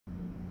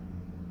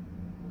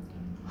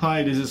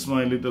Hi, this is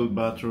my little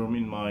bathroom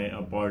in my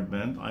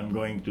apartment. I'm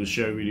going to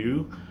share with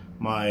you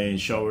my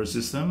shower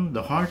system.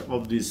 The heart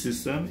of this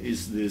system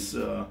is this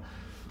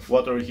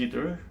water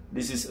heater.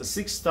 This is a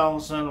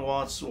 6,000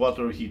 watts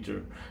water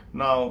heater.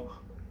 Now,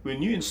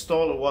 when you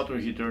install a water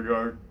heater, there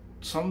are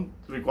some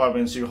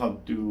requirements you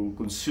have to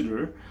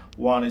consider.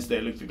 One is the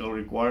electrical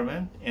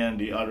requirement, and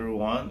the other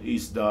one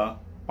is the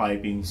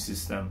piping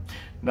system.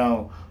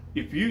 Now,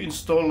 if you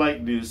install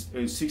like this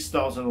a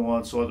 6,000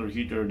 watts water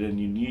heater, then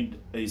you need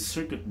a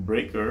circuit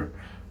breaker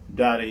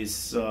that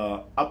is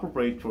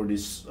appropriate for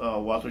this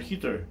water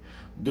heater.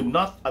 Do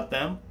not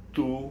attempt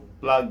to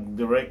plug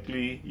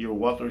directly your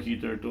water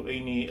heater to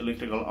any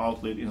electrical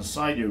outlet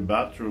inside your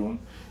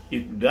bathroom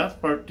if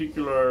that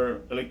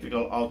particular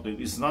electrical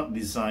outlet is not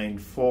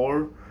designed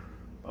for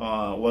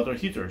water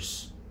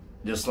heaters.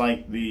 Just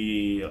like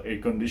the air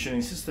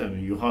conditioning system,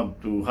 you have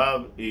to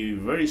have a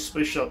very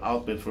special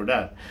outlet for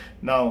that.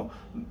 Now,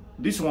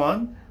 this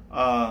one,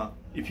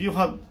 if you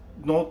have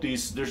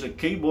noticed, there's a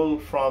cable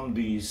from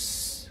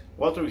this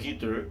water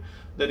heater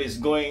that is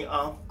going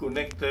up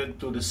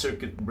connected to the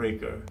circuit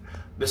breaker.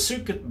 The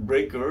circuit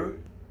breaker,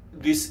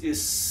 this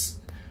is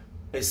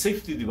a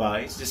safety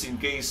device just in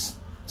case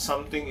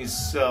something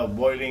is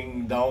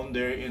boiling down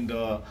there in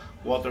the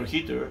water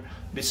heater.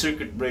 The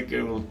circuit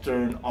breaker will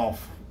turn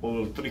off or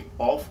will trip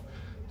off,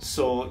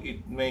 so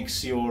it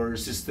makes your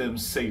system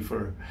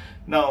safer.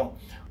 Now,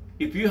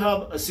 if you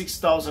have a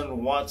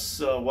 6,000 watts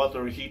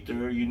water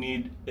heater, you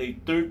need a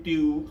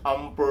 30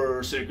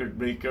 ampere circuit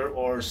breaker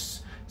or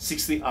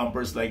 60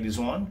 amperes like this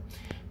one.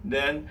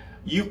 Then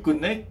you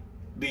connect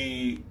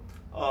the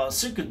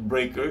circuit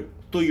breaker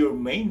to your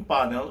main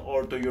panel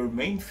or to your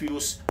main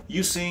fuse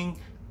using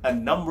a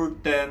number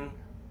 10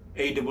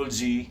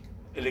 AWG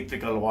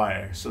electrical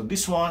wire. So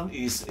this one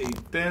is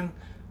a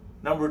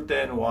number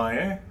 10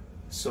 wire.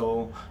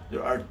 So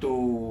there are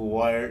two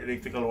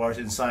electrical wires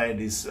inside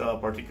this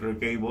particular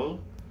cable.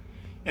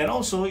 And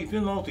also, if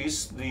you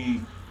notice, the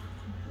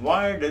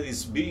wire that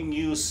is being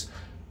used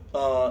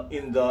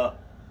in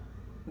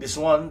this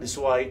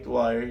white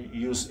wire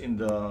used in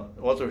the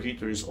water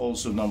heater is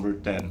also number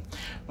 10.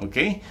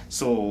 Okay,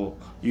 so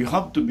you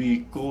have to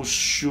be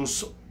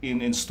cautious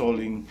in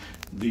installing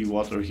the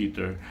water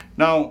heater.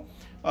 Now,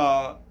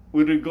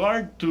 with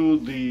regard to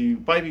the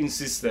piping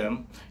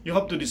system, you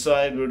have to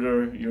decide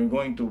whether you're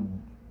going to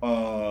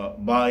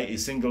buy a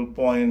single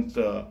point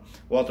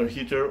water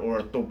heater or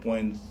a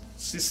 2-point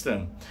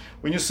system.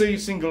 When you say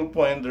single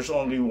point, there's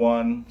only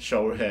one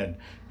shower head.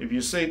 If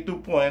you say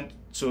 2-point,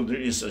 so there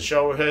is a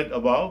shower head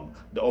above,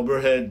 the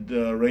overhead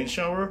rain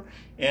shower,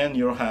 and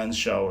your hand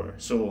shower.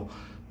 So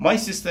my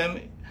system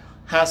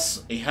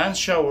has a hand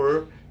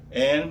shower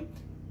and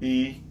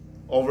the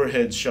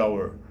overhead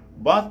shower,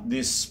 but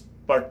this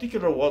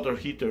particular water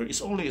heater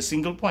is only a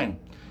single point.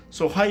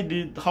 So how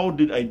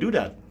did I do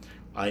that?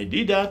 I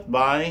did that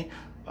by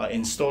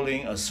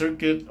installing a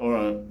circuit,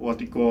 or what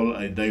you call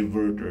a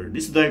diverter.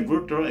 This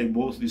diverter, I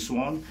bought this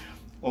one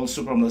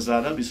also from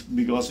Lazada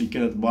because you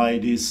cannot buy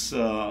this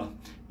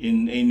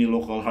in any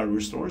local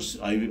hardware stores.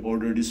 I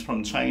ordered this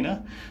from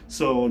China.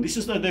 So this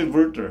is the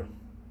diverter.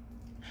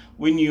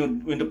 When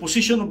the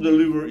position of the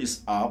lever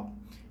is up,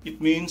 it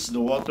means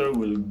the water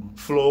will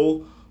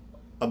flow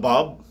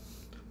above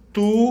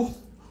to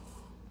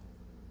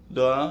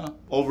the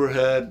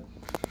overhead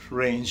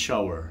rain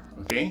shower.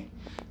 Okay,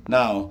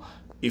 now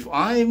if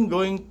I'm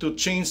going to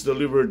change the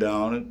lever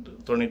down,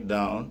 turn it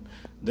down,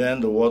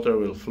 then the water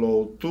will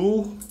flow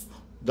to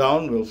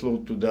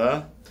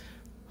the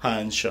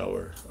hand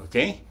shower.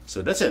 Okay,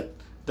 so that's it.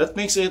 That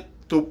makes it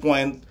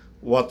 2-point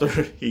water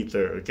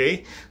heater.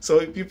 Okay, so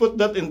if you put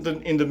that in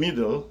the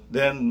middle,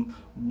 then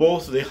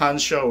both the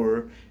hand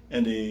shower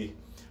and the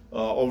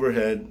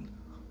overhead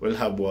will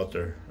have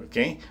water.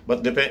 Okay,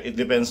 but it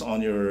depends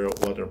on your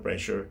water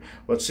pressure.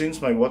 But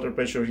since my water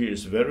pressure here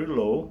is very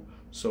low,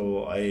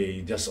 so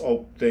I just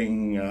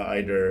opting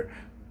either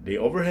the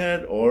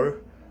overhead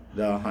or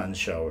the hand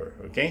shower.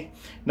 Okay,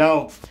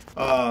 now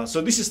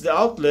so this is the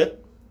outlet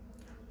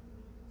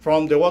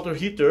from the water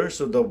heater.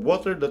 So the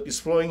water that is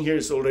flowing here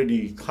is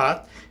already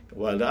hot,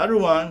 while the other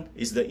one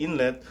is the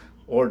inlet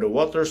or the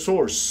water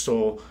source.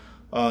 So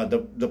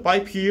the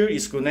pipe here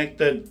is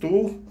connected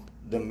to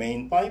the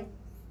main pipe,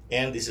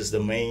 and this is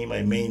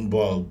my main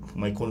bulb,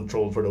 my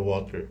control for the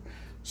water.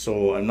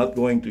 So I'm not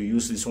going to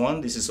use this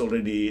one. This is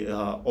already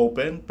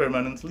open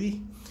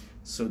permanently,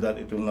 so that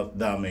it will not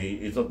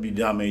be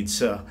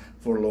damaged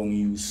for long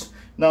use.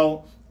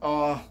 Now,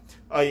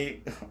 I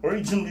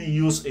originally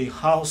used a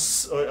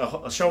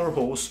shower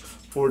hose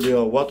for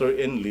the water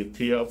inlet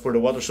here, for the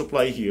water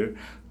supply here,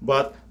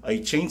 but I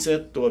changed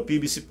it to a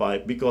PVC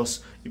pipe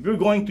because if you're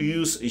going to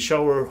use a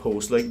shower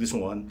hose like this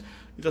one,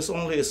 it has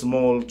only a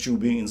small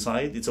tubing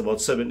inside. It's about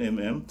 7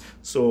 mm,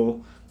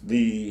 so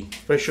the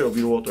pressure of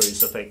your water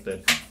is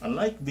affected.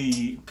 Unlike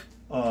the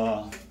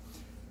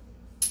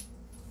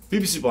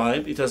PVC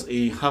pipe, it has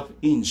a 1/2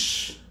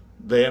 inch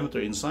diameter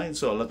inside,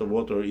 so a lot of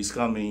water is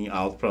coming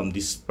out from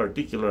this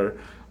particular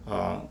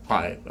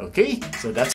pipe. Okay, so that's